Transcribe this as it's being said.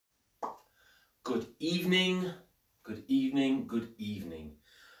Good evening, good evening, good evening.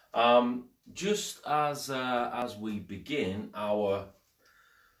 Just as we begin our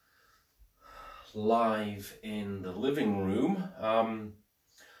live in the living room,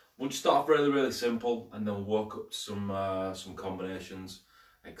 we'll just start off really simple, and then we'll work up some combinations,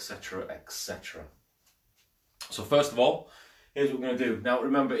 etc., etc. So first of all, here's what we're going to do. Now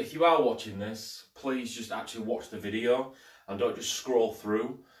remember, if you are watching this, please just actually watch the video and don't just scroll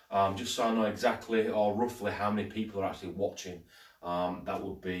through. Just so I know exactly or roughly how many people are actually watching. That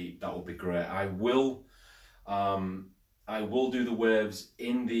would be great. I will do the waves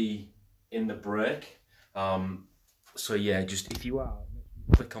in the break. So yeah, just if you are,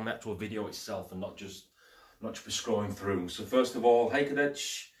 click on the actual video itself and not just be scrolling through. So first of all,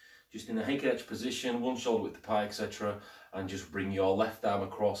 heikadech, just in a heikadech position, one shoulder width apart, etc., and just bring your left arm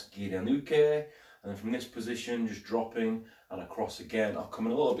across Giranuke. And then from this position, just dropping and across again. I'll come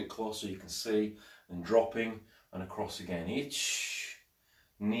in a little bit closer so you can see, and dropping and across again. Ich,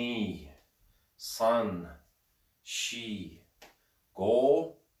 ni, san, shi,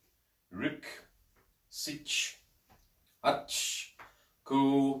 go, ruk, sich, ach,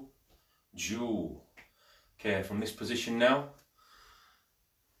 ku, ju. Okay, from this position now.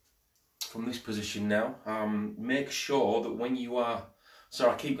 Make sure that when you are,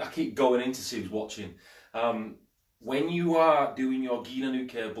 sorry, I keep going in to see who's watching. When you are doing your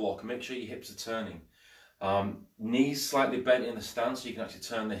Giranuke block, make sure your hips are turning. Knees slightly bent in the stance so you can actually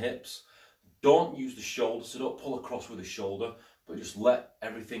turn the hips. Don't use the shoulder, so don't pull across with the shoulder, but just let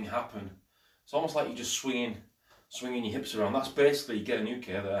everything happen. It's almost like you're just swinging your hips around. That's basically Giranuke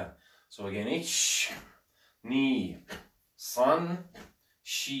there. So again, ich, ni, san,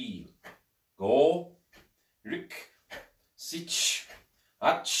 shi, go, ruk, sich,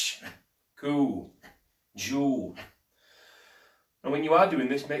 ach, ku, ju. Now when you are doing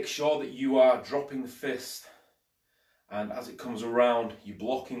this, make sure that you are dropping the fist, and as it comes around, you're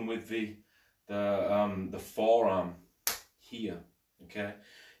blocking with the forearm here. Okay,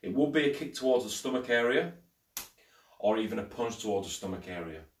 it will be a kick towards the stomach area, or even a punch towards the stomach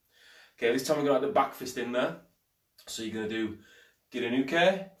area. Okay, this time we're going to have the back fist in there. So you're going to do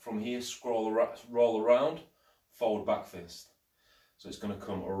Giranuke from here, roll around, forward back fist. So it's going to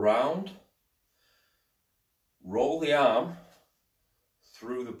come around, roll the arm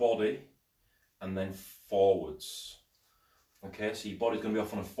through the body, and then forwards. Okay, so your body's going to be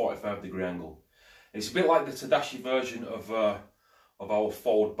off on a 45-degree angle. It's a bit like the Tadashi version of our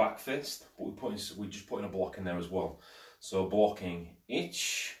forward back fist, but we just put in a block in there as well. So blocking,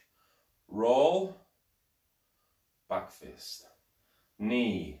 ich, roll, back fist,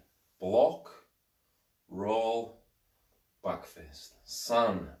 knee, block, roll, back fist,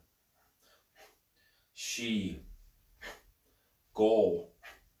 san, shi, go,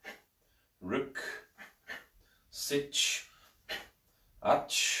 ruk, sich,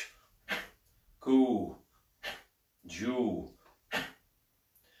 ach, ku, ju,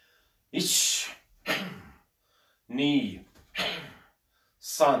 ich, ni,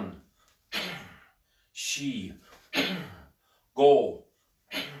 san, shi, go.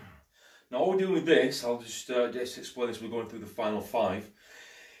 Now what we're doing with this, I'll just explain this, we're going through the final 5,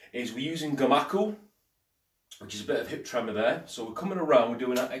 is we're using gamaku, which is a bit of hip tremor there. So we're coming around,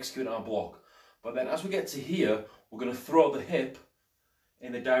 executing our block. But then as we get to here, we're going to throw the hip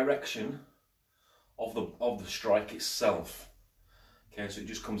in the direction of the strike itself. Okay, so it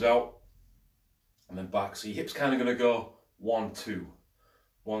just comes out and then back. So your hip's kind of going to go 1, 2,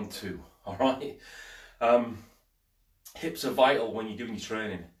 1, 2. All right. Hips are vital when you're doing your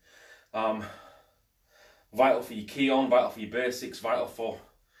training. Vital for your key-on, vital for your basics, vital for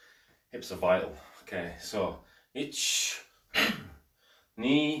hips are vital. Okay, so ich,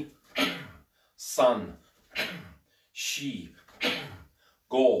 ni, san, shi,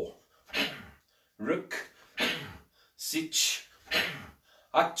 go, ruk, sich,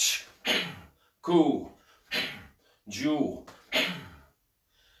 ach, ku, ju. Okay,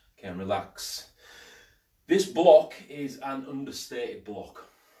 and relax. This block is an understated block,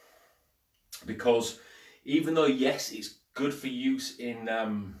 because even though yes, it's good for use in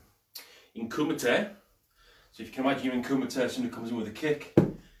kumite. So if you can imagine you're in kumite, somebody comes in with a kick,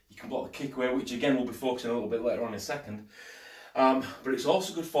 you can block the kick away, which again we'll be focusing a little bit later on in a second. But it's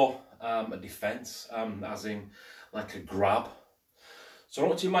also good for a defense, as in like a grab. So I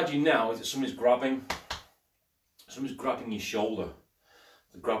want you to imagine now is that somebody's grabbing your shoulder,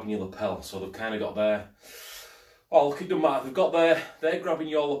 they're grabbing your lapel. So they've kind of got their, oh look, it doesn't matter, they're grabbing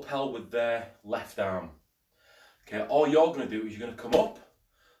your lapel with their left arm. Okay, all you're going to do is you're going to come up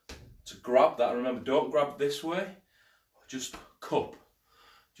to grab that, and remember, don't grab this way, just cup.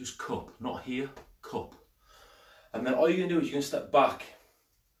 just cup, not here, cup. And then all you're going to do is you're going to step back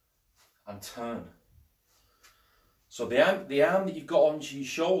and turn. So the arm that you've got onto your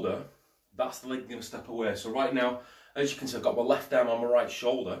shoulder, that's the leg you're going to step away. So right now, as you can see, I've got my left arm on my right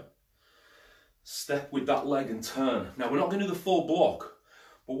shoulder. Step with that leg and turn. Now we're not going to do the full block,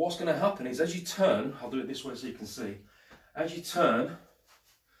 but what's going to happen is as you turn, I'll do it this way so you can see. As you turn,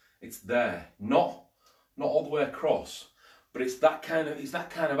 it's there, not all the way across, but it's that kind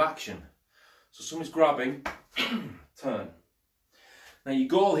of action. So someone's grabbing, turn. Now your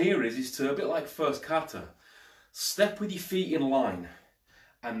goal here is to, a bit like first kata, step with your feet in line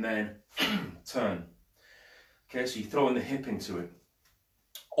and then turn. Okay, so you're throwing the hip into it.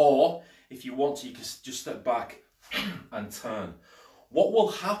 Or if you want to, you can just step back and turn. What will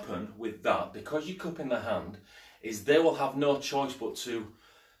happen with that, because you cup in the hand, is they will have no choice but to,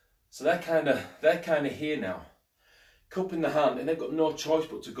 so they're kind of here now, cup in the hand, and they've got no choice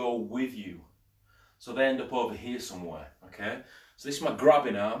but to go with you. So they end up over here somewhere, okay? So this is my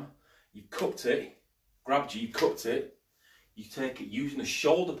grabbing arm. You've cupped it, grabbed you cupped it. You take it using the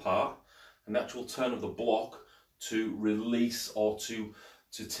shoulder part and the actual turn of the block to release or to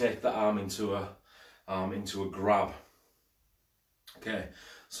take the arm into a grab. Okay,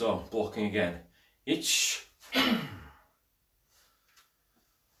 so blocking again. Itch.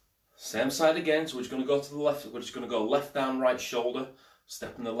 Same side again, so we're just going to go to the left, we're just going to go left arm, right shoulder,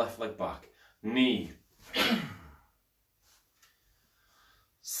 stepping the left leg back. Knee.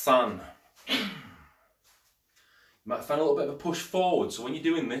 San. You might find a little bit of a push forward, so when you're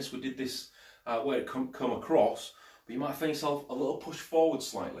doing this, we did this where it come across, but you might find yourself a little push forward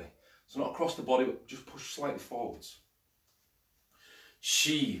slightly. So not across the body, but just push slightly forwards.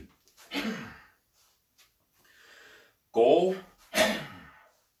 Shi. Go.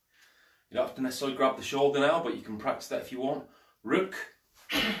 You don't have to necessarily grab the shoulder now, but you can practice that if you want. Ruk.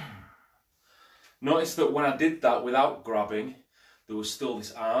 Notice that when I did that without grabbing, there was still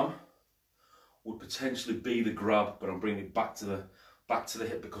this arm would potentially be the grab, but I'm bringing it back to the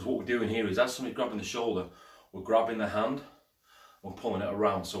hip, because what we're doing here is as somebody's grabbing the shoulder, we're grabbing the hand, we're pulling it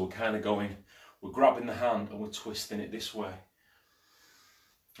around. So we're kind of going, we're grabbing the hand and we're twisting it this way.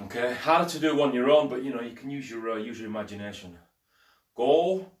 Okay, harder to do on your own, but you know, you can use your imagination.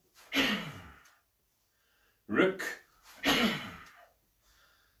 Go. Ruk.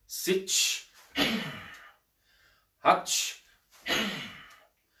 Sich. Hach.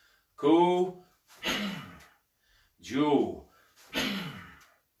 Ku. Ju.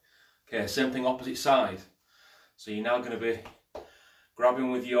 Okay, same thing opposite side. So you're now going to be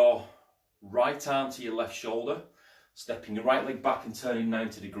grabbing with your right arm to your left shoulder, stepping your right leg back and turning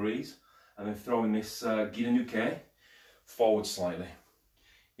 90 degrees, and then throwing this Giranuke forward slightly.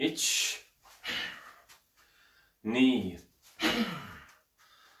 Ich. Ni.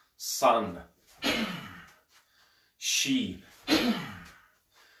 San. Shi.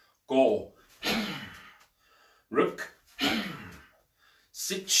 Go. Ruk.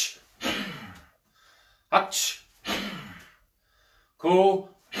 Sich. Hach. Ku.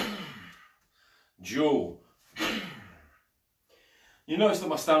 Ju. You notice that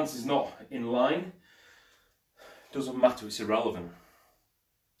my stance is not in line. Doesn't matter, it's irrelevant.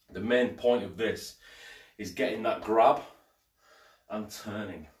 The main point of this is getting that grab and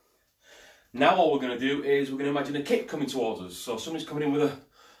turning. Now all we're going to do is we're going to imagine a kick coming towards us. So somebody's coming in with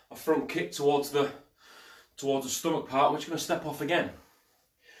a front kick towards the stomach part, which we're going to step off again.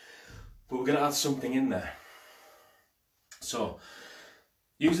 But we're going to add something in there. So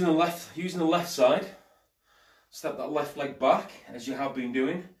using the left side, step that left leg back as you have been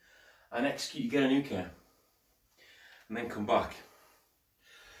doing and execute your Giranuke. And then come back.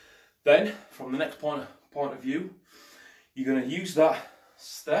 Then, from the next point of view, you're going to use that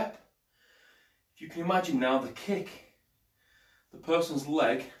step. If you can imagine now the kick, the person's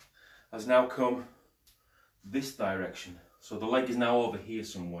leg has now come this direction. So the leg is now over here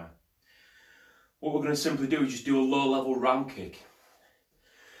somewhere. What we're going to simply do is just do a low level round kick.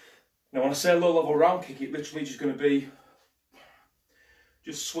 Now when I say low level round kick, it literally just going to be,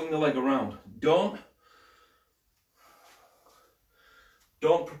 just swing the leg around. Don't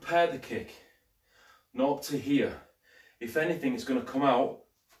prepare the kick, not up to here. If anything, it's going to come out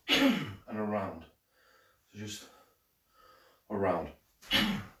and around. So just around.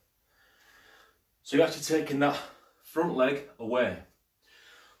 So you're actually taking that front leg away.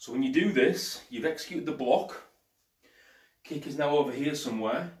 So when you do this, you've executed the block. Kick is now over here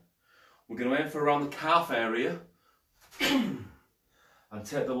somewhere. We're going to aim for around the calf area and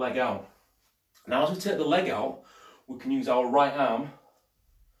take the leg out. Now as we take the leg out, we can use our right arm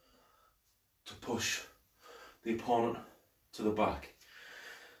to push the opponent to the back.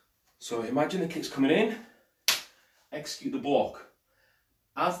 So imagine the kick's coming in, execute the block.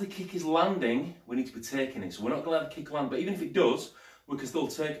 As the kick is landing, we need to be taking it. So we're not going to let the kick land, but even if it does, we can still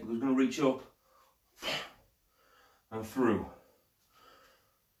take it because we're going to reach up and through.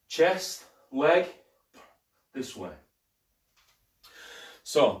 Chest, leg, this way.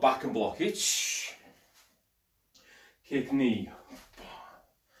 So back and block it. Kick knee.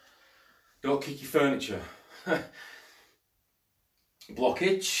 Don't kick your furniture. Block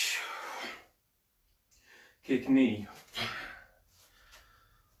it. Kick knee.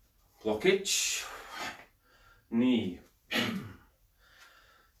 Block it. Knee.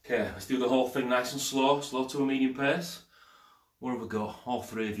 Okay, let's do the whole thing nice and slow to a medium pace. Where have we got? All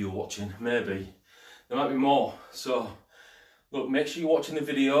three of you are watching, maybe. There might be more. So, look, make sure you're watching the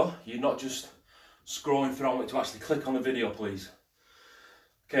video. You're not just scrolling through. I want you to actually click on the video, please.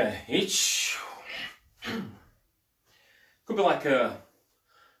 Okay, each. Could be like a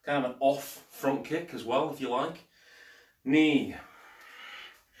kind of an off front kick as well, if you like. Knee.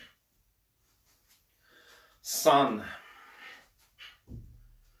 San.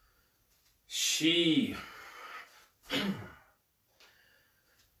 Shi.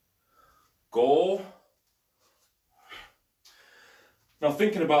 Go. Now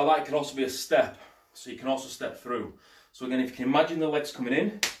thinking about that, it can also be a step, so you can also step through. So again, if you can imagine the legs coming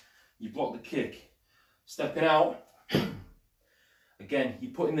in, you block the kick. Stepping out, again,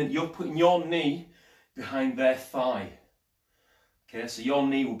 you're putting your knee behind their thigh. Okay, so your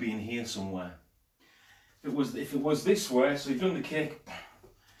knee will be in here somewhere. If it was this way, so you've done the kick,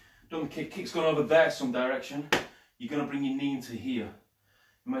 kick's gone over there some direction, you're going to bring your knee into here.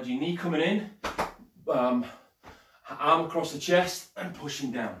 Imagine your knee coming in, arm across the chest and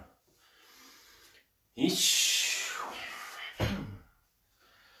pushing down.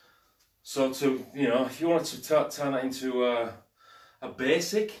 So to, you know, if you wanted to turn that into a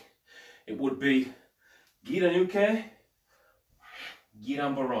basic, it would be Giranuke,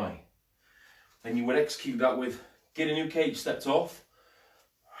 Girambarai. Then you would execute that with Giranuke, you stepped off,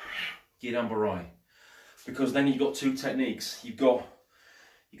 Girambarai. Because then you've got two techniques. You've got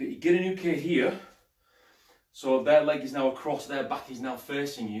your Giranuke here, so their leg is now across, their back is now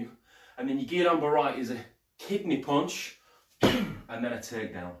facing you, and then your Girambarai is a kidney punch and then a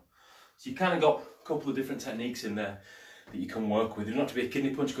takedown. So you kind of got a couple of different techniques in there that you can work with. It doesn't have to be a kidney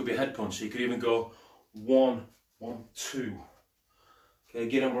punch, it could be a head punch. So you could even go 1, 1, 2. Okay,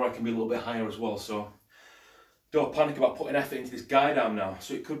 Girambarai can be a little bit higher as well. So don't panic about putting effort into this guide arm now.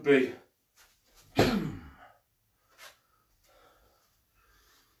 So it could be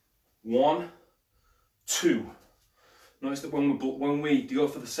 1, 2. Notice that when we go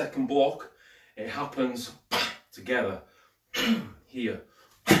for the second block, it happens together. Here,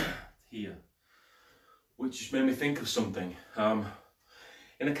 here. Which just made me think of something.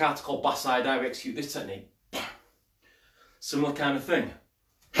 In a kata called Basai Dai, we execute this technique. Similar kind of thing.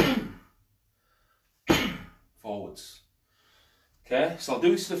 Forwards. Okay, so I'll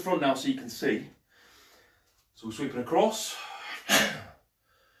do this to the front now so you can see. So we're sweeping across.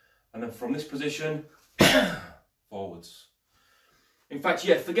 And then from this position, forwards. In fact,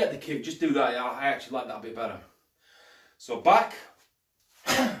 yeah, forget the kick, just do that. I actually like that a bit better. So back,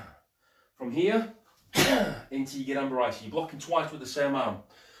 from here, into your Girambarai. So you're blocking twice with the same arm.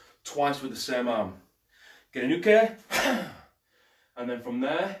 Twice with the same arm. Giranuke, and then from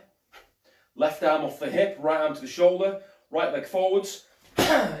there, left arm off the hip, right arm to the shoulder, right leg forwards,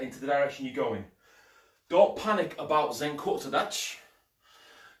 into the direction you're going. Don't panic about Zenkuta Dachi.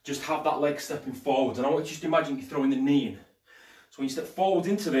 Just have that leg stepping forwards. And I want you to just imagine you're throwing the knee in. So when you step forwards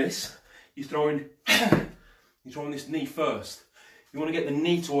into this, you're throwing this knee first. You want to get the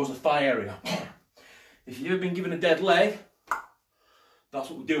knee towards the thigh area. If you've ever been given a dead leg, that's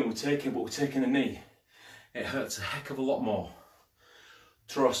what we're doing. We're taking the knee. It hurts a heck of a lot more.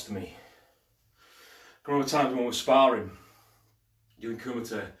 Trust me. I remember times when we were sparring, doing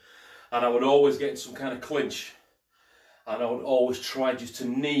kumite, and I would always get in some kind of clinch, and I would always try just to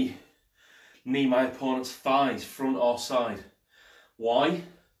knee my opponent's thighs, front or side. Why?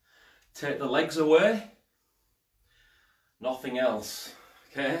 Take the legs away. Nothing else.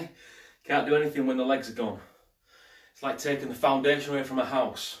 Okay? Can't do anything when the legs are gone. It's like taking the foundation away from a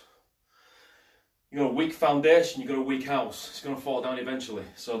house. You got a weak foundation, you got a weak house. It's going to fall down eventually.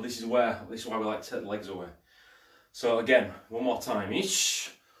 So this is why we like to take the legs away. So again, one more time. Ish,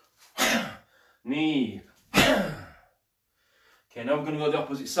 knee. Okay, now we're going to go the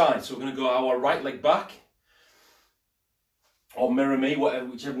opposite side. So we're going to go our right leg back, or mirror me,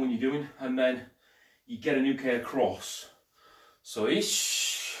 whichever one you're doing, and then you get a nuke across. So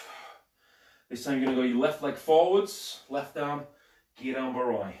ish. This time you're going to go your left leg forwards, left arm,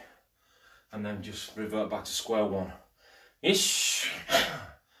 Girambarai. and then just revert back to square one. Ish,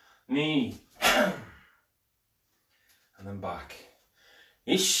 knee, and then back.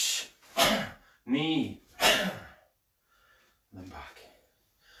 Ish, knee, and then back.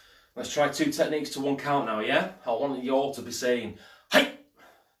 Let's try 2 techniques to 1 count now, yeah? I want you all to be saying, hai!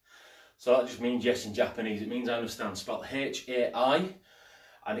 So that just means yes in Japanese. It means I understand. Spelled H-A-I,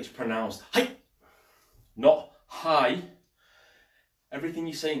 and it's pronounced hai, not hi. Everything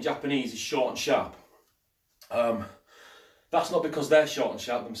you say in Japanese is short and sharp. That's not because they're short and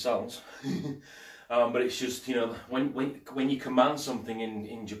sharp themselves, but it's just, you know, when you command something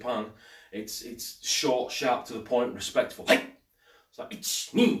in Japan, it's short, sharp, to the point, respectful. Hey! It's like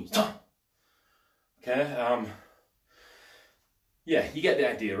ich, ni, ta. Okay. Yeah, you get the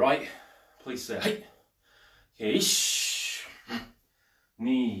idea, right? Please say hey. Okay, ish,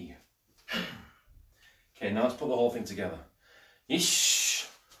 ni. Okay, now let's put the whole thing together. Ish,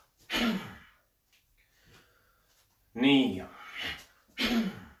 knee.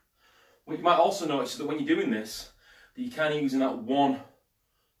 What you might also notice is that when you're doing this, that you're kind of using that 1-2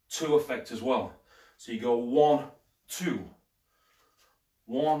 effect as well. So you go 1, 2,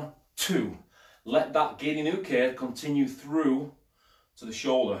 1, 2. Let that girinuke continue through to the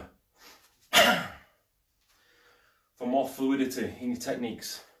shoulder for more fluidity in your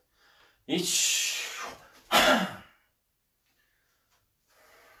techniques. Ish,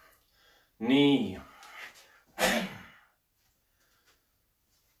 knee,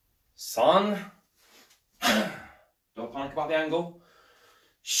 san, don't panic about the angle,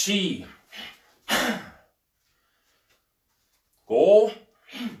 shi, go,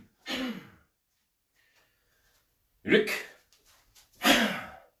 rik,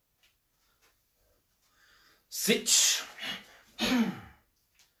 sich,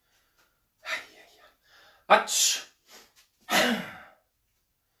 ach,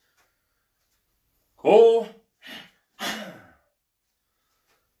 go,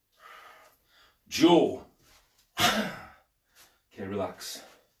 jo. Okay, relax.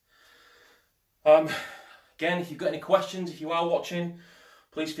 Again, if you've got any questions, if you are watching,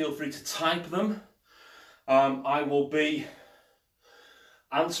 please feel free to type them. I will be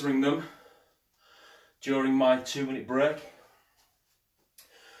answering them during my 2-minute break.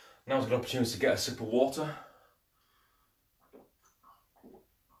 Now's a good opportunity to get a sip of water.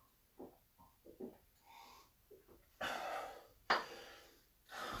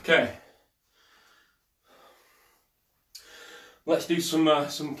 Okay. Let's do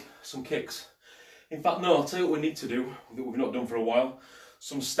some kicks. In fact, no, I'll tell you what we need to do that we've not done for a while.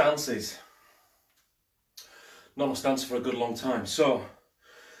 Some stances. Not a stance for a good long time. So,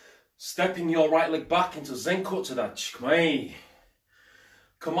 stepping your right leg back into Zenkotsu dachi, kamae.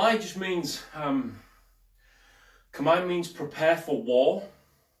 Kamae just means, kamae means prepare for war.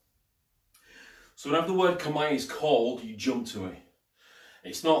 So whenever the word kamae is called, you jump to it.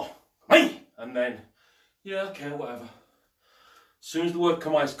 It's not kamae and then, yeah, okay, whatever. As soon as the word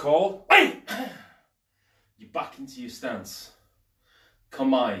kamae is called, you're back into your stance.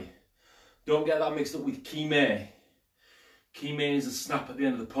 Kamae. Don't get that mixed up with kime. Kime is the snap at the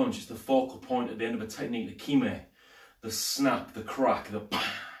end of the punch. It's the focal point at the end of a technique. The kime, the snap, the crack, the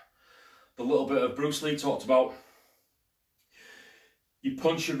little bit of Bruce Lee talked about. Your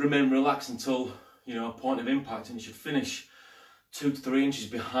punch should remain relaxed until, you know, a point of impact, and you should finish 2 to 3 inches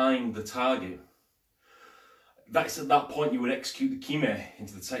behind the target. That's at that point you would execute the kime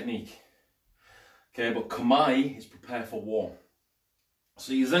into the technique. Okay, but kamae is prepare for war.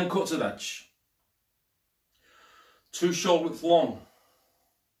 So you Zenkotsu dachi. 2 shoulder width long.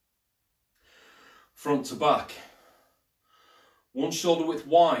 Front to back. 1 shoulder width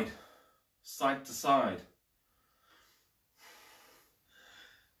wide. Side to side.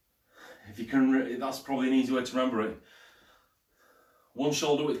 If you can, that's probably an easy way to remember it. 1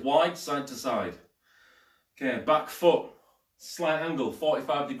 shoulder width wide, side to side. Okay, back foot, slight angle,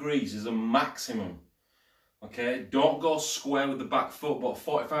 45 degrees is a maximum. Okay, don't go square with the back foot, but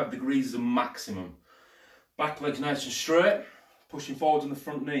 45 degrees is a maximum. Back leg's nice and straight, pushing forward on the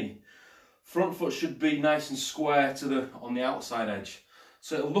front knee. Front foot should be nice and square on the outside edge.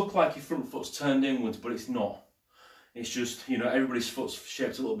 So it'll look like your front foot's turned inwards, but it's not. It's just, you know, everybody's foot's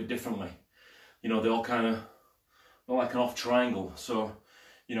shaped a little bit differently. You know, they all kind of, they're like an off triangle. So,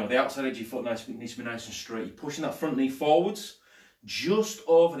 you know, the outside edge of your foot needs to be nice and straight. You're pushing that front knee forwards, just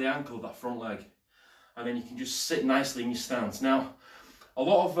over the ankle of that front leg. And then you can just sit nicely in your stance. Now, a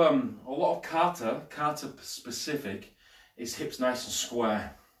lot of kata specific, is hips nice and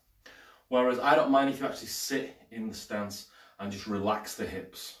square. Whereas I don't mind if you actually sit in the stance and just relax the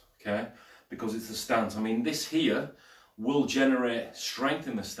hips, okay? Because it's the stance. I mean, this here will generate strength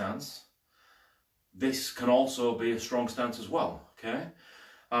in the stance, this can also be a strong stance as well, okay?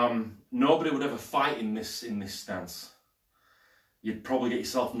 Nobody would ever fight in this stance. You'd probably get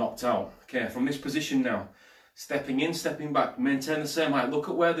yourself knocked out. Okay, from this position now, stepping in, stepping back, maintain the same height. Look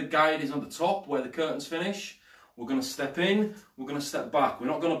at where the guide is on the top, where the curtains finish. We're going to step in, we're going to step back. We're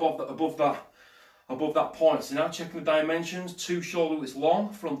not going above that point. So now checking the dimensions, 2 shoulder widths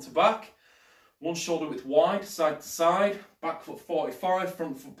long, front to back, 1 shoulder width wide, side to side, back foot 45,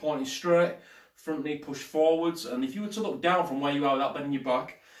 front foot pointing straight, front knee push forwards. And if you were to look down from where you are without bending your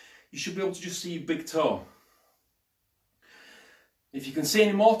back, you should be able to just see your big toe. If you can see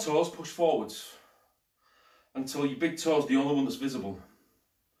any more toes, push forwards until your big toe is the only one that's visible.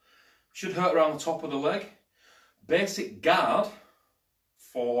 Should hurt around the top of the leg. Basic guard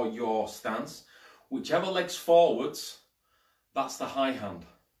for your stance. Whichever leg's forwards, that's the high hand.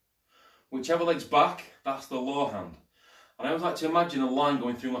 Whichever leg's back, that's the low hand. And I always like to imagine a line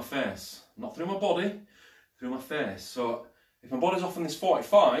going through my face. Not through my body, through my face. So if my body's off on this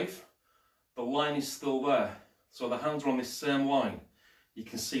 45, the line is still there. So the hands are on this same line. You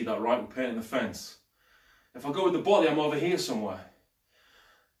can see that, right? We're painting the fence. If I go with the body, I'm over here somewhere.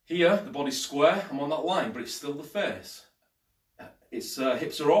 Here, the body's square, I'm on that line, but it's still the face. Its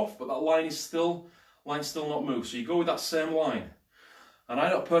hips are off, but that line is still not moved. So you go with that same line. And I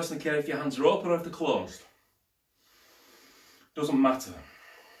don't personally care if your hands are open or if they're closed. Doesn't matter.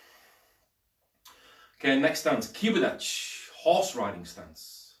 Okay, next stance, kibudach, horse riding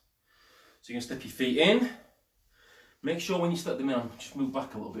stance. So you're going to step your feet in. Make sure when you step them in, I'll just move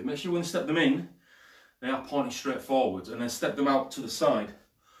back a little bit. Make sure when you step them in, they are pointing straight forwards, and then step them out to the side.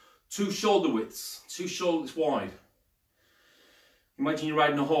 2 shoulder widths wide. Imagine you're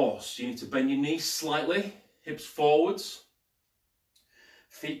riding a horse. You need to bend your knees slightly, hips forwards,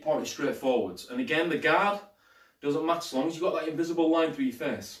 feet pointing straight forwards. And again, the guard doesn't matter as long as you've got that invisible line through your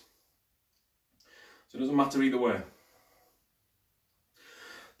face. So it doesn't matter either way.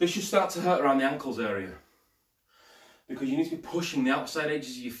 This should start to hurt around the ankles area, because you need to be pushing the outside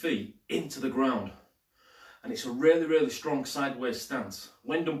edges of your feet into the ground. And it's a really, really strong sideways stance.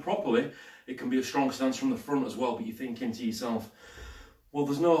 When done properly, it can be a strong stance from the front as well, but you're thinking to yourself, well,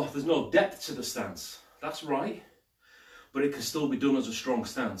 there's no depth to the stance. That's right, but it can still be done as a strong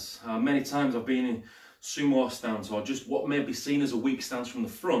stance. Many times I've been in sumo stance, or just what may be seen as a weak stance from the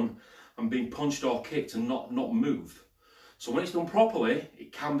front, and being punched or kicked and not moved. So when it's done properly,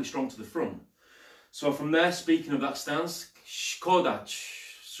 it can be strong to the front. So from there, speaking of that stance, kodach,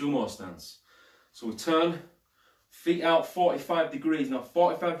 sumo stance. So we turn, feet out 45 degrees. Now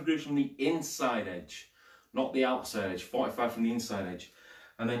 45 degrees from the inside edge, not the outside edge, 45 from the inside edge.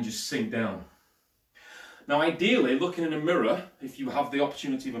 And then just sink down. Now ideally, looking in a mirror, if you have the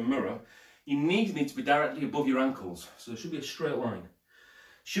opportunity of a mirror, your knees need to be directly above your ankles. So there should be a straight line.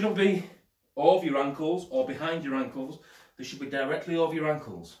 Shouldn't be over your ankles or behind your ankles. They should be directly over your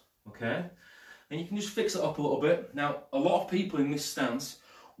ankles, okay? And you can just fix it up a little bit. Now, a lot of people in this stance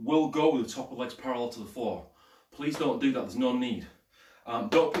will go with the top of the legs parallel to the floor. Please don't do that, there's no need.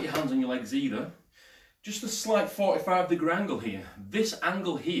 Don't put your hands on your legs either. Just a slight 45-degree angle here. This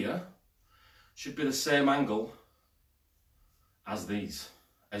angle here should be the same angle as these,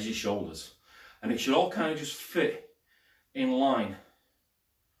 as your shoulders. And it should all kind of just fit in line.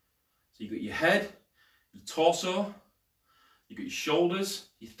 So you've got your head, your torso, you've got your shoulders,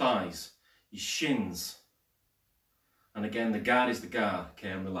 your thighs, your shins. And again, the guard is the guard, okay,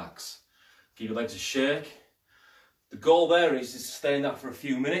 and relax. Give your legs a shake. The goal there is to stay in that for a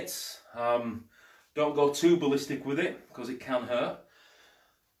few minutes. Don't go too ballistic with it, because it can hurt.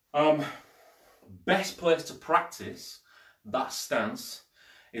 Best place to practice that stance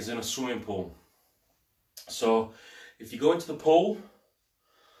is in a swimming pool. So if you go into the pool,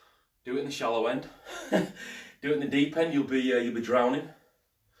 do it in the shallow end. Do it in the deep end, you'll be drowning.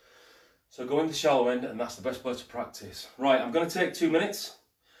 So go in the shallow end, and that's the best place to practice. Right, I'm going to take 2 minutes.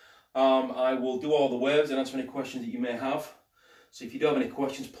 I will do all the waves and answer any questions that you may have. So if you do have any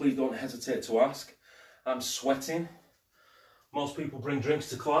questions, please don't hesitate to ask. I'm sweating. Most people bring drinks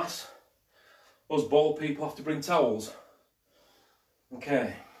to class. Us bald people have to bring towels.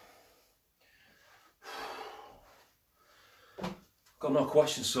 Okay. Got no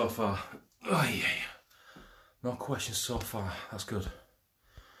questions so far. Oh yeah. No questions so far. That's good.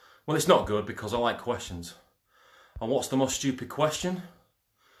 Well, it's not good because I like questions. And what's the most stupid question?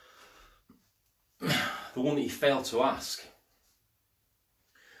 The one that you fail to ask.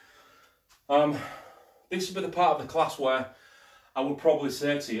 This would be the part of the class where I would probably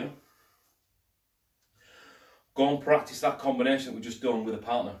say to you, go and practice that combination that we've just done with a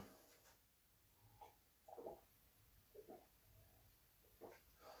partner.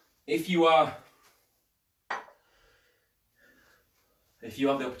 If you are if you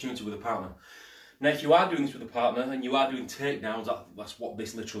have the opportunity with a partner. Now, if you are doing this with a partner and you are doing takedowns, that's what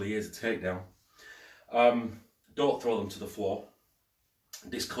this literally is, a takedown. Don't throw them to the floor.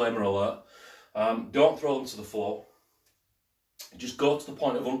 Disclaimer alert. Don't throw them to the floor. Just go to the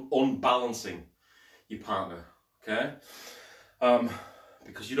point of unbalancing your partner, okay?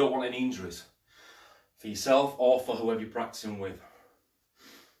 Because you don't want any injuries for yourself or for whoever you're practicing with.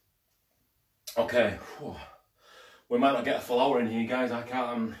 Okay, we might not get a full hour in here, guys. I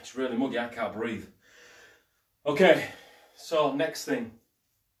can't, it's really muggy, I can't breathe. Okay, so next thing,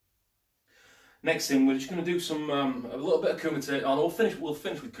 we're just going to do some, a little bit of kumite. Oh, no, we'll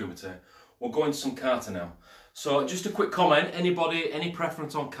finish with kumite. We'll go into some kata now. So just a quick comment, anybody, any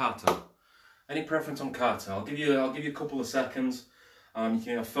preference on kata? Any preference on kata? I'll give you a couple of seconds. You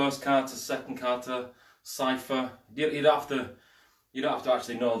can have first kata, second kata, cipher. You don't have to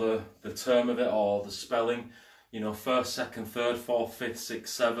actually know the term of it or the spelling. You know, first, second, third, fourth, fifth,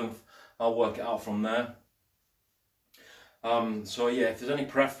 sixth, seventh. I'll work it out from there. So yeah, if there's any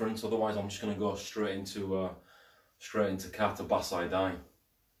preference, otherwise I'm just going to go straight into kata basai dai.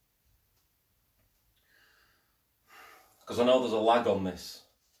 Because I know there's a lag on this.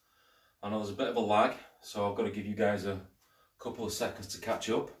 I know there's a bit of a lag, so I've got to give you guys a couple of seconds to catch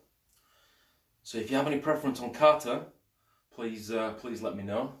up. So if you have any preference on kata, please let me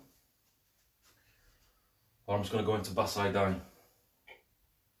know. Or I'm just going to go into basai dai.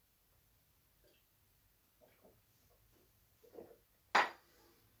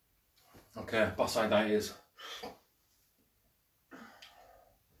 Okay, basai dai is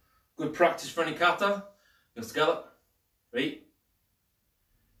good practice for any kata. Let's together. Right.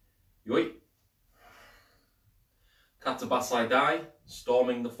 Yoi. Kata basai dai,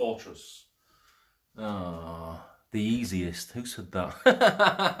 storming the fortress. Ah, the easiest. Who said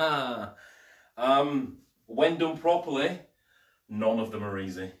that? When done properly, none of them are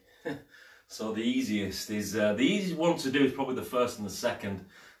easy. So the easiest is the easiest one to do is probably the first and the second.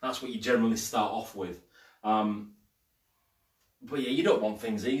 That's what you generally start off with. But yeah, you don't want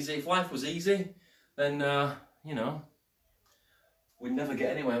things easy. If life was easy, then you know, we'd never get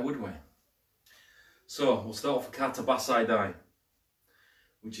anywhere, would we? So we'll start off with kata basai dai,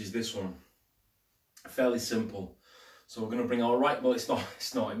 which is this one. Fairly simple. So we're going to bring our right. Well, it's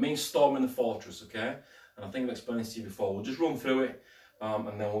not. It means storming the fortress, okay? And I think I've explained this to you before. We'll just run through it,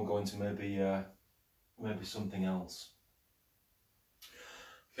 and then we'll go into maybe something else.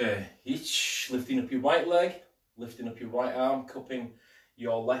 Okay, each lifting up your right leg, lifting up your right arm, cupping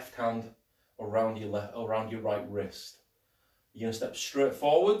your left hand around your right wrist. You're going to step straight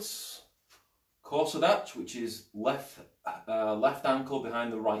forwards, kosodachi, which is left ankle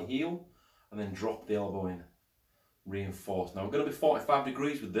behind the right heel, and then drop the elbow in. Reinforce. Now we're going to be 45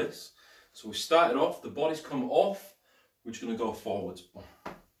 degrees with this. So we started off, the body's come off, we're just going to go forwards.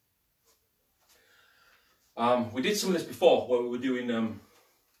 We did some of this before where we were doing,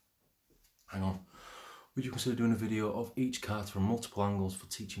 hang on, would you consider doing a video of each kata from multiple angles for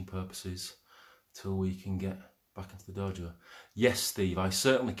teaching purposes till we can get back into the dojo? Yes, Steve, I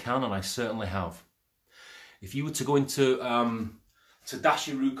certainly can, and I certainly have. If you were to go into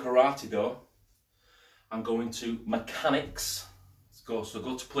Dashiru Karate Do and go into mechanics, go to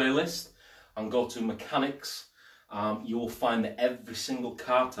playlist and go to mechanics, you will find that every single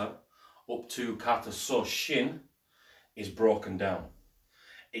kata up to kata so shin is broken down.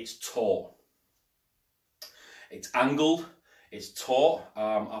 It's taught. It's angled, it's taught.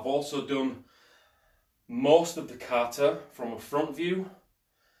 I've also done most of the kata from a front view,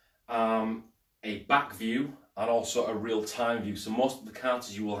 a back view, and also a real-time view. So most of the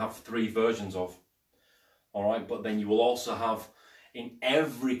katas you will have 3 versions of. Alright, but then you will also have, in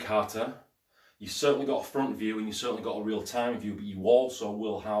every kata, you've certainly got a front view and you've certainly got a real-time view, but you also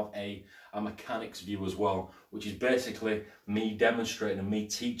will have a mechanics view as well, which is basically me demonstrating and me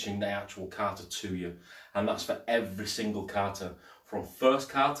teaching the actual kata to you. And that's for every single kata, from first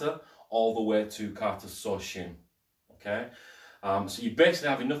kata all the way to kata soshin. Okay? So you basically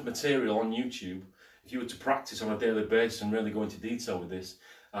have enough material on YouTube, if you were to practice on a daily basis and really go into detail with this,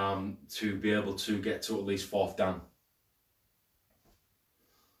 to be able to get to at least 4th dan.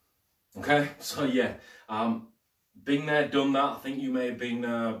 Okay, so yeah, been there, done that. I think you may have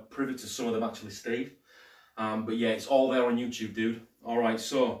been privy to some of them actually, Steve. But yeah, it's all there on YouTube, dude. Alright,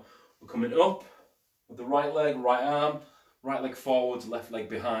 so we're coming up with the right leg, right arm, right leg forwards, left leg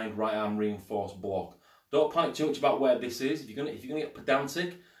behind, right arm reinforced block. Don't panic too much about where this is. If you're gonna get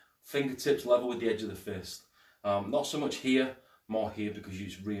pedantic, fingertips level with the edge of the fist. Not so much here, more here, because you're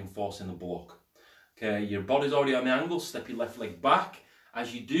just reinforcing the block. Okay, your body's already on the angle, step your left leg back.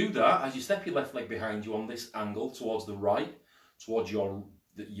 As you do that, as you step your left leg behind you on this angle towards the right, towards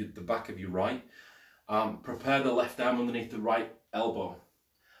the back of your right. Prepare the left arm underneath the right elbow.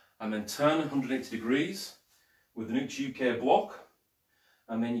 And then turn 180 degrees with an UK block.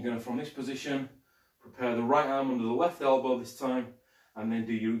 And then you're going to, from this position, prepare the right arm under the left elbow this time. And then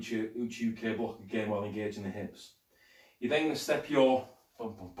do your UK block again while engaging the hips. You're then going to step your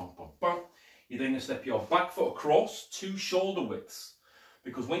You're then going to step your back foot across 2 shoulder widths.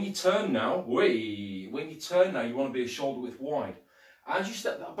 Because when you turn now, you want to be a shoulder width wide. As you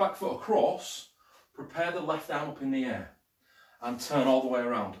step that back foot across, prepare the left arm up in the air and turn all the way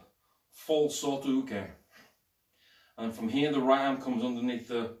around. Full soto uke. And from here, the right arm comes underneath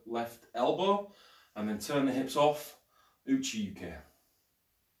the left elbow and then turn the hips off, uchi uke.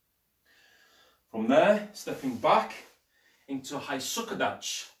 From there, stepping back into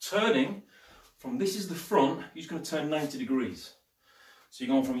haisukadachi, turning from this is the front, you're just going to turn 90 degrees. So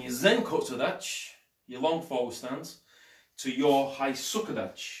you're going from your zen kotsadachi, your long forward stance, to your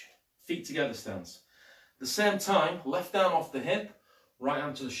haisukadachi, feet together stance. At the same time, left arm off the hip, right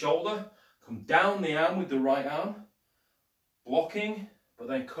arm to the shoulder, come down the arm with the right arm, blocking, but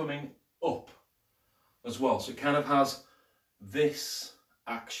then coming up as well. So it kind of has this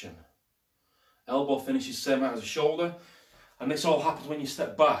action. Elbow finishes same height as the shoulder, and this all happens when you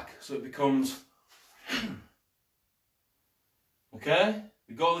step back, so it becomes okay.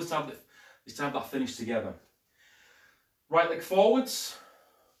 We go this time that finish together. Right leg forwards,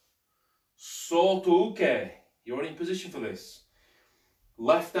 soto uke. You're already in position for this.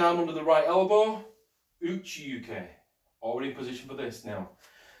 Left arm under the right elbow, uchi uke. Already in position for this now.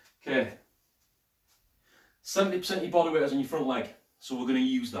 Okay. 70% of your body weight is on your front leg, so we're going to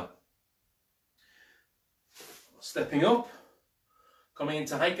use that. Stepping up, coming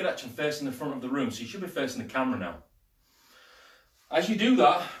into haikadachi and facing the front of the room, so you should be facing the camera now. As you do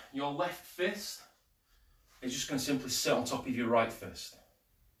that, your left fist is just going to simply sit on top of your right fist.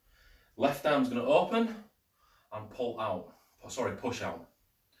 Left arm's going to open and pull out. Sorry, push out.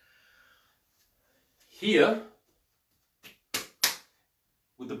 Here,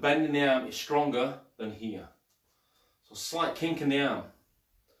 with the bend in the arm, is stronger than here. So slight kink in the arm.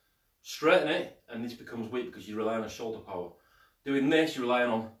 Straighten it, and this becomes weak because you rely on shoulder power. Doing this, you're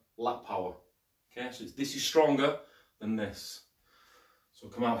relying on lat power. Okay, so this is stronger than this. So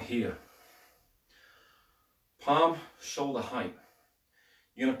come out here. Palm, shoulder height.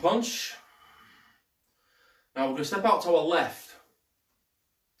 You're going to punch. Now we're going to step out to our left.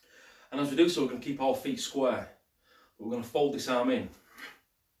 And as we do so, we're going to keep our feet square. But we're going to fold this arm in.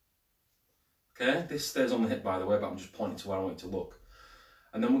 Okay, this stays on the hip by the way, but I'm just pointing to where I want it to look.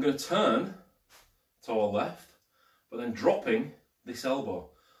 And then we're going to turn to our left, but then dropping this elbow.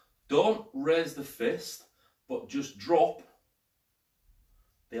 Don't raise the fist, but just drop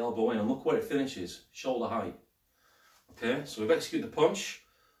the elbow in, and look where it finishes, shoulder height. Okay, so we've executed the punch.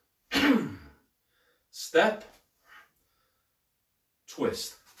 Step,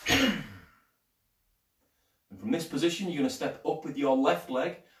 twist. And from this position, you're going to step up with your left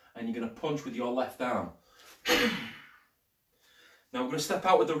leg, and you're going to punch with your left arm. Now we're going to step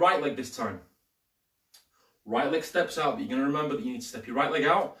out with the right leg this time. Right leg steps out, but you're going to remember that you need to step your right leg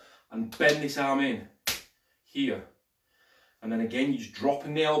out and bend this arm in here. And then again, you're just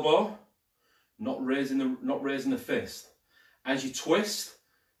dropping the elbow, not raising the fist. As you twist,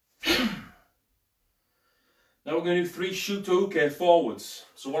 now we're going to do 3 shuto uke forwards.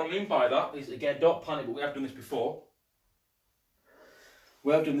 So what I mean by that is, again, don't panic, but we have done this before.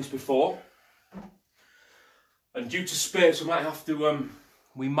 And due to space, we might have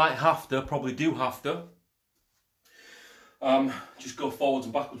to, probably do have to, just go forwards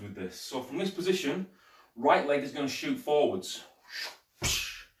and backwards with this. So from this position, right leg is going to shoot forwards.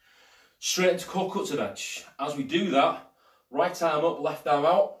 Straight into kokutsadachi. As we do that, right arm up, left arm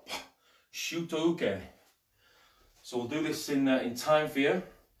out, shuto uke. So we'll do this in time for you.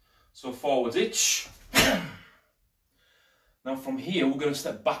 So forwards, itch. Now from here, we're going to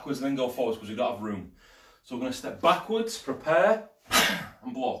step backwards and then go forwards because we don't have room. So we're going to step backwards, prepare,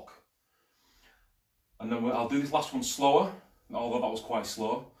 and block. And then I'll do this last one slower, although that was quite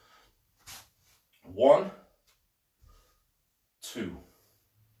slow. 1, 2.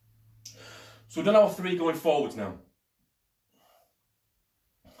 So we've done our 3 going forwards now.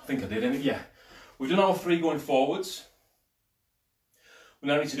 I think I did, didn't I? Yeah. We've done our 3 going forwards. We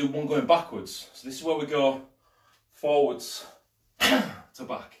now need to do 1 going backwards. So this is where we go forwards to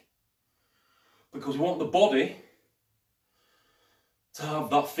back. Because we want the body to have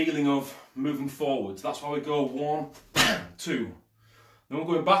that feeling of moving forwards. That's why we go 1, 2. Then we're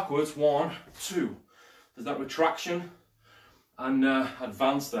going backwards, 1, 2. There's that retraction and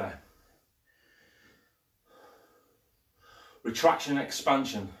advance there. retraction and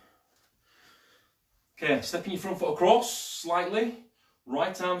expansion. Okay, stepping your front foot across slightly.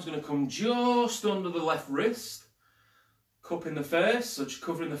 Right arm's going to come just under the left wrist. Cupping the face, so just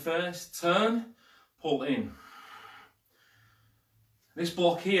covering the face. Turn, pull in. This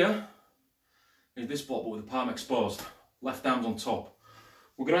block here is this block, but with the palm exposed. Left arm's on top.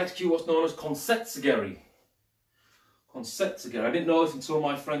 We're going to execute what's known as konsetzugeri. Konsetzugeri. I didn't know this until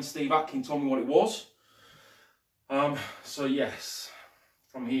my friend Steve Atkin told me what it was. So yes,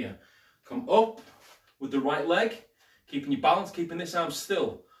 from here, come up with the right leg, keeping your balance, keeping this arm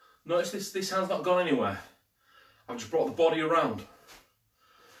still. Notice this hand's not gone anywhere. I've just brought the body around.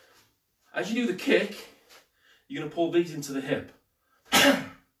 As you do the kick, you're going to pull these into the hip.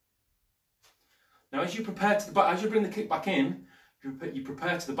 Now, as you prepare to the back, as you bring the kick back in, you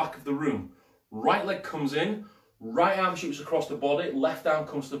prepare to the back of the room. Right leg comes in, right arm shoots across the body, left arm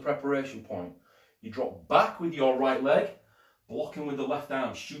comes to the preparation point. You drop back with your right leg, blocking with the left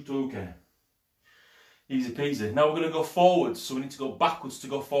arm, shoot okay. Easy peasy. Now we're going to go forwards, so we need to go backwards to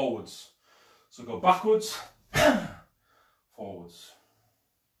go forwards. So go backwards, forwards.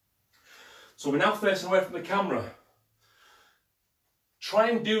 So we're now facing away from the camera. Try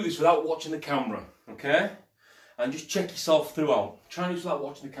and do this without watching the camera, okay? And just check yourself throughout. Try and do this without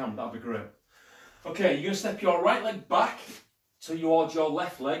watching the camera, that'd be great. Okay, you're going to step your right leg back towards your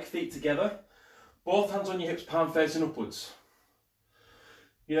left leg, feet together. Both hands on your hips, palm facing upwards.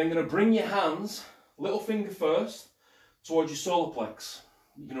 You're then going to bring your hands, little finger first, towards your solar plex.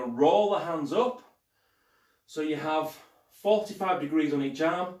 You're going to roll the hands up, so you have 45 degrees on each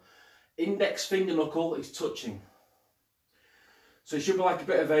arm. Index finger knuckle is touching. So it should be like a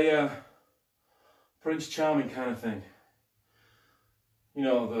bit of a Prince Charming kind of thing. You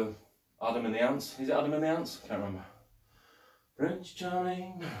know, the Adam and the Ants. Is it Adam and the Ants? I can't remember. Prince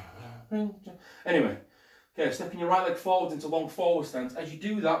Charming. Anyway, okay, stepping your right leg forwards into long forward stance. As you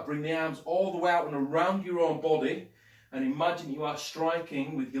do that, bring the arms all the way out and around your own body, and imagine you are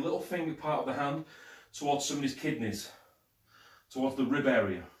striking with your little finger part of the hand towards somebody's kidneys, towards the rib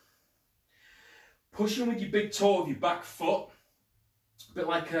area. Pushing with your big toe of your back foot, a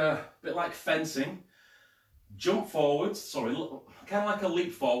bit like fencing. Jump forwards, sorry, kind of like a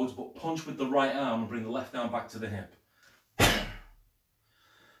leap forwards, but punch with the right arm and bring the left arm back to the hip.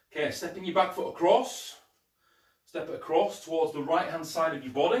 Okay, stepping your back foot across, step it across towards the right hand side of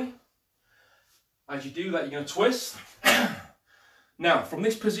your body. As you do that, you're going to twist. Now, from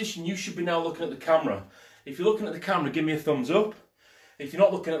this position, you should be now looking at the camera. If you're looking at the camera, give me a thumbs up. If you're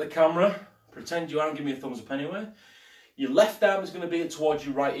not looking at the camera, pretend you are and give me a thumbs up anyway. Your left arm is going to be towards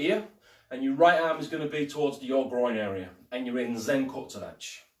your right ear, and your right arm is going to be towards your groin area, and you're in Zen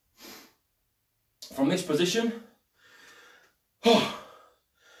Kutsudachi. From this position,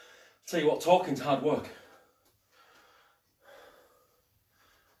 tell you what, talking's hard work.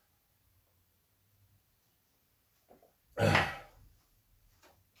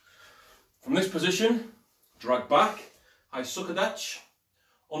 From this position, drag back, high Sukudachi,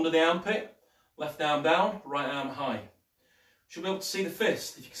 under the armpit, left arm down, right arm high. Should be able to see the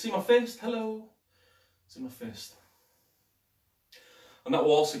fist. If you can see my fist, hello, see my fist. And that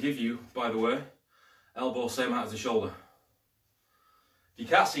will also give you, by the way, elbow same height as the shoulder. If you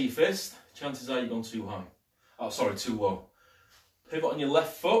can't see your fist, chances are you've gone too high. Oh, sorry, too low. Pivot on your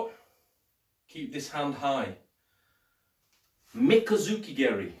left foot, keep this hand high. Mikazuki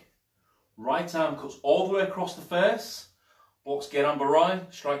Geri. Right arm cuts all the way across the face, blocks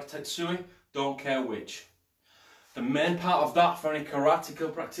Gerambarai, strike Tetsui, don't care which. The main part of that for any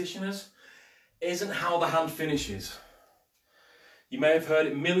karateka practitioners isn't how the hand finishes. You may have heard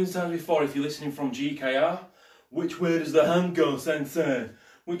it millions of times before if you're listening from GKR. Which way does the hand go, sensei?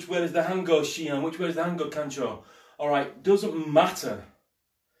 Which way does the hand go, Shihan? Which way does the hand go, Kancho? Alright, doesn't matter.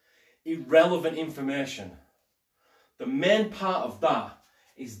 Irrelevant information. The main part of that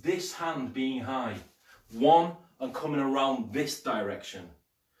is this hand being high. One, and coming around this direction.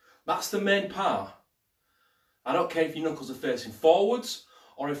 That's the main part. I don't care if your knuckles are facing forwards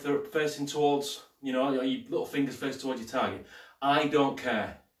or if they're facing towards, you know, your little fingers face towards your target. I don't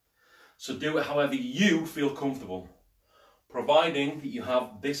care. So do it however you feel comfortable, providing that you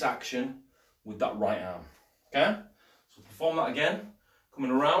have this action with that right arm. Okay? So perform that again, coming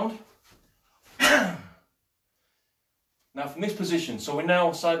around. Now from this position, so we're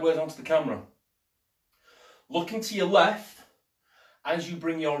now sideways onto the camera. Looking to your left as you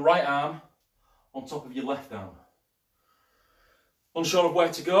bring your right arm on top of your left arm. Unsure of where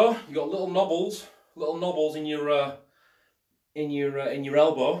to go, you've got little knobbles in your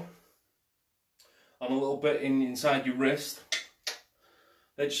elbow, and a little bit inside your wrist.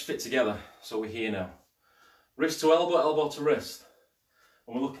 They just fit together, so we're here now. Wrist to elbow, elbow to wrist.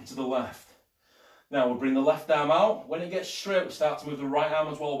 And we're looking to the left. Now we'll bring the left arm out. When it gets straight, we start to move the right arm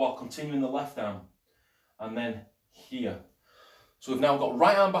as well while continuing the left arm. And then here. So we've now got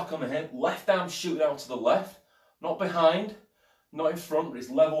right arm back on the hip, left arm shooting out to the left, not behind, not in front, but it's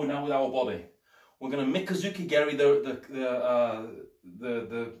level now with our body. We're going to Mikazuki Geri the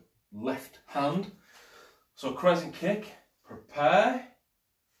left hand. So crescent kick, prepare,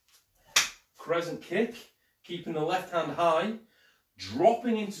 crescent kick, keeping the left hand high,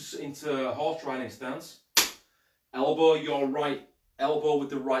 dropping into horse riding stance, elbow your right elbow with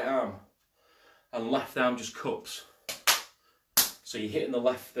the right arm, and left arm just cups. So you're hitting the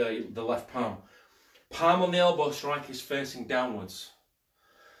left palm. Palm on the elbow strike is facing downwards.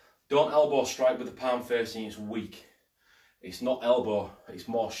 Don't elbow strike with the palm facing, it's weak. It's not elbow, it's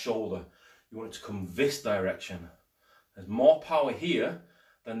more shoulder. You want it to come this direction. There's more power here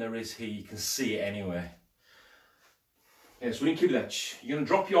than there is here. You can see it anyway. Okay, so we can keep that. You're going to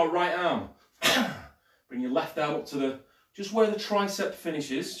drop your right arm. Bring your left arm up to just where the tricep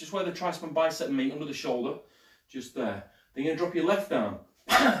finishes, just where the tricep and bicep meet under the shoulder. Just there. Then you're going to drop your left arm.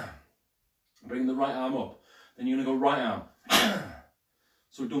 Bring the right arm up. Then you're going to go right arm.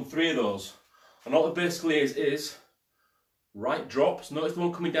 So we've done 3 of those. And all it basically is right drops. Notice the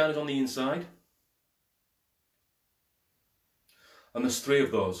one coming down is on the inside. And there's 3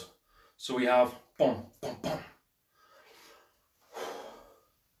 of those. So we have boom, boom, boom.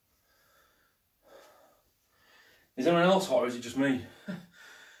 Is anyone else hot or is it just me?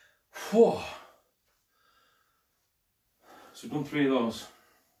 So we've done 3 of those.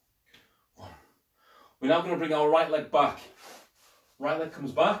 We're now going to bring our right leg back. Right leg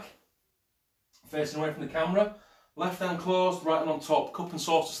comes back, facing away from the camera. Left hand closed, right hand on top, cup and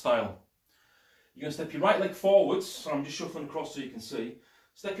saucer style. You're going to step your right leg forwards. So I'm just shuffling across so you can see.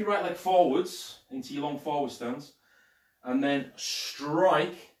 Step your right leg forwards into your long forward stance. And then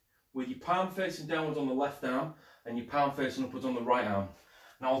strike with your palm facing downwards on the left arm and your palm facing upwards on the right arm.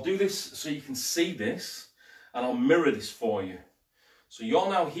 Now I'll do this so you can see this and I'll mirror this for you. So you're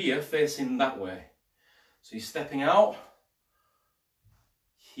now here facing that way. So you're stepping out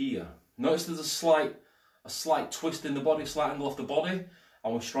here. Notice there's a slight twist in the body, slight angle off the body,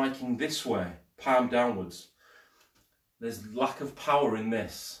 and we're striking this way, palm downwards. There's lack of power in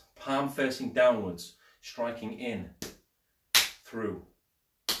this. Palm facing downwards, striking in, through,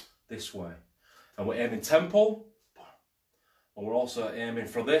 this way. And we're aiming temple, and we're also aiming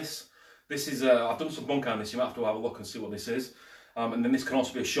for this. This is, I've done some bunk on this, you might have to have a look and see what this is. And then this can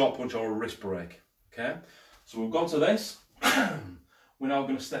also be a short punch or a wrist break. Okay, so we've gone to this. We're now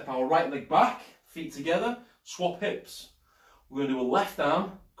going to step our right leg back, feet together, swap hips. We're going to do a left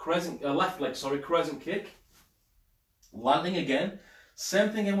arm, left leg, crescent kick. Landing again. Same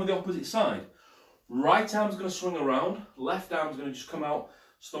thing again with the opposite side. Right arm's going to swing around, left arm's going to just come out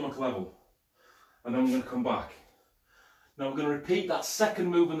stomach level. And then we're going to come back. Now we're going to repeat that second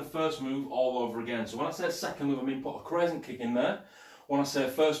move and the first move all over again. So when I say second move, I mean put a crescent kick in there. When I say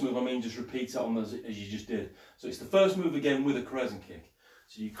first move, I mean just repeat it on as you just did. So it's the first move again with a crescent kick.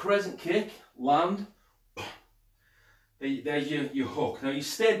 So you crescent kick, land, there's your hook. Now you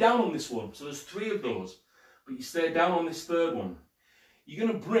stay down on this one, so there's 3 of those, but you stay down on this third one. You're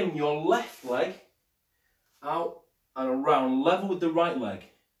going to bring your left leg out and around, level with the right leg.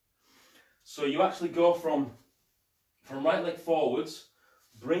 So you actually go from right leg forwards,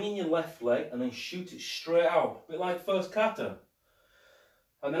 bring in your left leg and then shoot it straight out, a bit like first kata.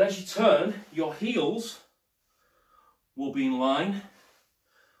 And then as you turn, your heels will be in line,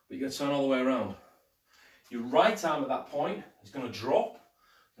 but you're going to turn all the way around. Your right arm at that point is going to drop,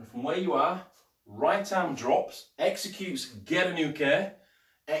 and from where you are, right arm drops, executes Gerenuke,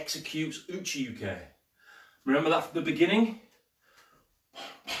 executes Uchi-uke. Remember that from the beginning?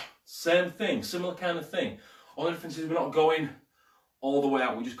 Same thing, similar kind of thing. Only difference is we're not going all the way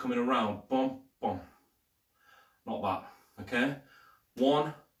out, we're just coming around. Boom, boom. Not that, okay?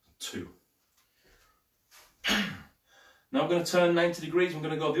 1, 2. Now I'm going to turn 90 degrees, I'm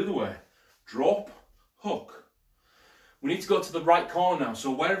going to go the other way. Drop, hook. We need to go to the right corner now.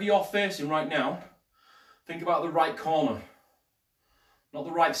 So wherever you're facing right now, think about the right corner. Not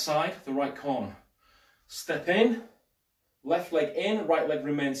the right side, the right corner. Step in, left leg in, right leg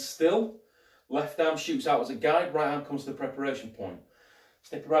remains still. Left arm shoots out as a guide, right arm comes to the preparation point.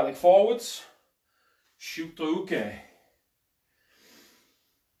 Step your right leg forwards, shoot to uke.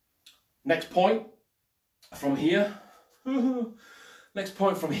 Next point from here, next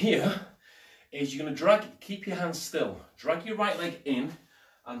point from here is you're going to keep your hands still, drag your right leg in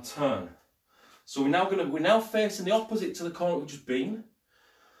and turn. So we're now facing the opposite to the corner we've just been,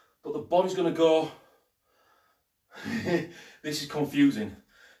 but the body's going to go This is confusing.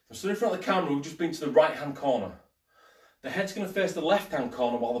 I'm stood in front of the camera, we've just been to the right hand corner. The head's going to face the left hand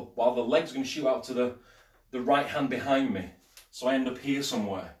corner while the leg's going to shoot out to the right hand behind me. So I end up here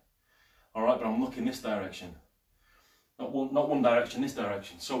somewhere. Alright, but I'm looking this direction. Not one direction, this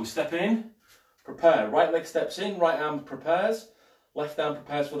direction. So we step in, prepare. Right leg steps in, right arm prepares, left arm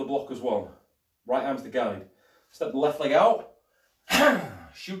prepares for the block as well. Right arm's the guide. Step the left leg out,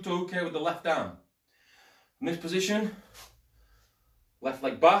 shoot to uke with the left arm. In this position, left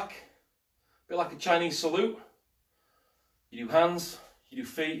leg back, a bit like a Chinese salute. You do hands, you do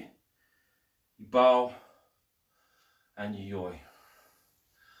feet, you bow, and you yoi.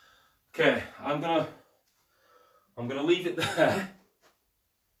 Okay, I'm gonna leave it there.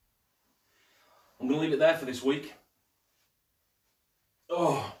 I'm gonna leave it there for this week.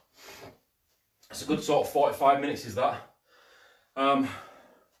 Oh, it's a good sort of 45 minutes, is that?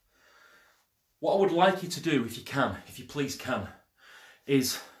 What I would like you to do, if you can, if you please can,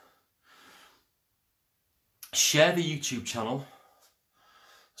 is share the YouTube channel.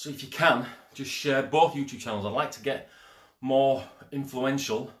 So if you can, just share both YouTube channels. I'd like to get more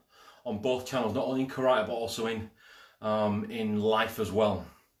influential on both channels, not only in karate but also in life as well.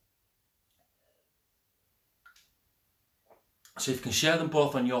 So if you can share them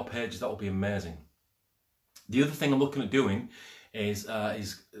both on your pages, that would be amazing. The other thing I'm looking at doing is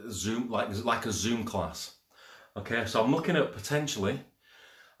Zoom, like a Zoom class. Okay, so I'm looking at potentially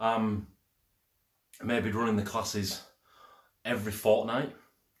maybe running the classes every fortnight,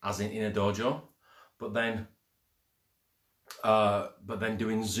 as in a dojo, but then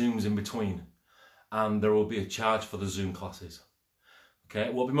doing Zooms in between, and there will be a charge for the Zoom classes. Okay,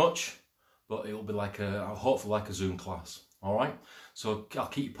 it won't be much, but it will be like hopefully like a Zoom class. All right, so I'll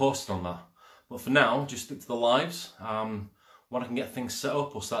keep you posted on that. But for now, just stick to the lives. When I can get things set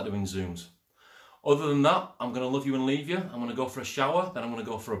up, we'll start doing Zooms. Other than that, I'm going to love you and leave you. I'm going to go for a shower, then I'm going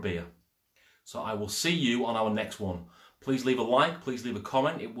to go for a beer. So I will see you on our next one. Please leave a like, please leave a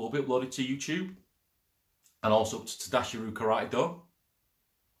comment. It will be uploaded to YouTube and also to Tadashiru Karate Do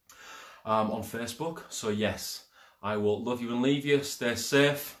on Facebook. So yes, I will love you and leave you. Stay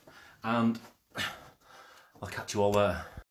safe, and I'll catch you all there.